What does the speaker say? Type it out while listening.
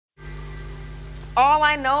All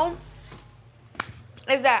I know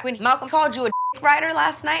is that when Malcolm called you a dick rider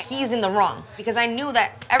last night, he's in the wrong. Because I knew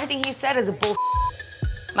that everything he said is a bull.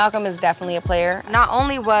 Malcolm is definitely a player. Not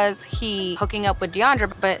only was he hooking up with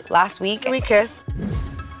Deandra, but last week we kissed.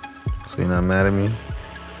 So you're not mad at me?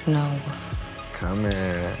 No. Come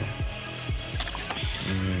here.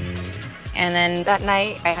 And then that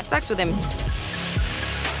night, I had sex with him.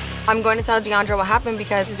 I'm going to tell Deandra what happened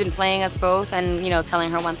because he's been playing us both and, you know, telling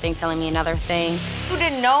her one thing, telling me another thing. You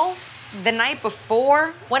didn't know the night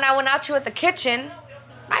before when I went out to you at the kitchen,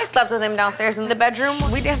 I slept with him downstairs in the bedroom.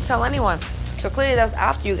 We didn't tell anyone. So clearly that was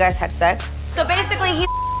after you guys had sex. So basically he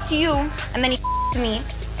to you and then he to me.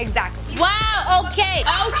 Exactly. Wow, okay.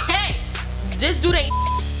 This dude ain't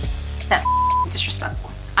That's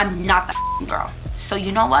disrespectful. I'm not that girl. So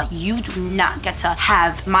you know what? You do not get to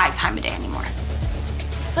have my time of day anymore.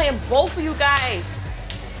 playing both of you guys.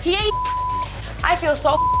 He ain't. I feel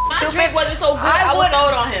so My stupid. drink wasn't so good, I would throw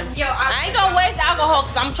it on him. Yo, I ain't gonna waste alcohol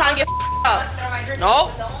because I'm trying to get up.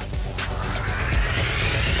 Nope.